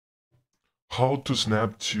how to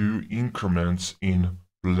snap to increments in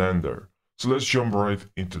Blender. So let's jump right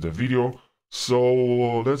into the video.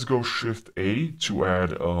 So let's go Shift A to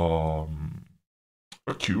add a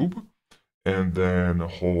cube, and then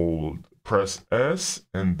press S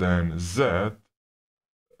and then Z,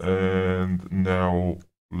 and now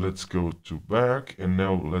let's go to back, and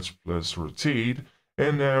now let's press rotate.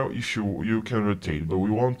 And now if you can rotate, but we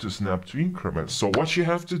want to snap to increments. So what you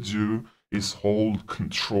have to do is hold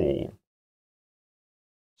Control.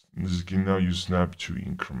 Now you snap to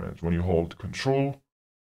increment. When you hold Control,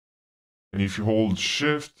 and if you hold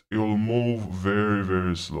Shift, it will move very,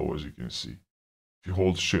 very slow, as you can see. If you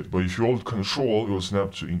hold Shift, but if you hold Control, it will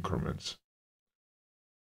snap to increments,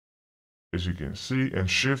 as you can see, and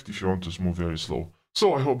Shift if you want to move very slow.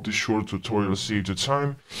 So I hope this short tutorial saved you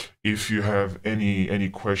time. If you have any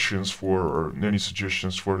questions or any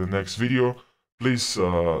suggestions for the next video, please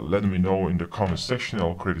let me know in the comment section.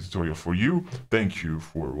 I'll create a tutorial for you. Thank you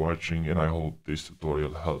for watching, and I hope this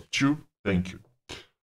tutorial helped you. Thank you.